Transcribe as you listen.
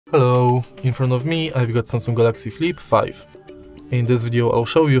Hello, in front of me I've got Samsung Galaxy Flip5. In this video I'll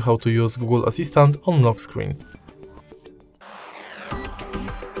show you how to use Google Assistant on lock screen.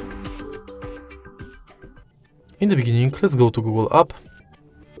 In the beginning, let's go to Google app,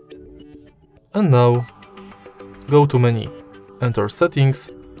 and now go to menu, enter settings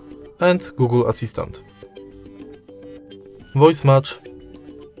and Google Assistant. Voice match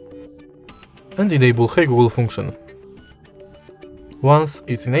and enable Hey Google function. Once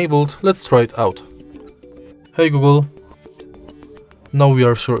it's enabled, let's try it out. Hey Google. Now we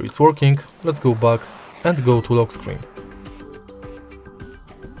are sure it's working, let's go back and go to lock screen.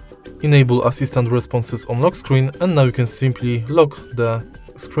 Enable assistant responses on lock screen, and now you can simply lock the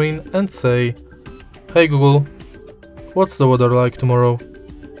screen and say, Hey Google, what's the weather like tomorrow?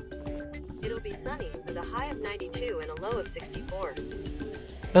 It'll be sunny with a high of 92 and a low of 64.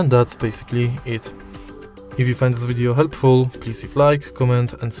 And that's basically it. If you find this video helpful, please leave like,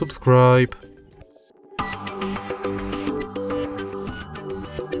 comment and subscribe.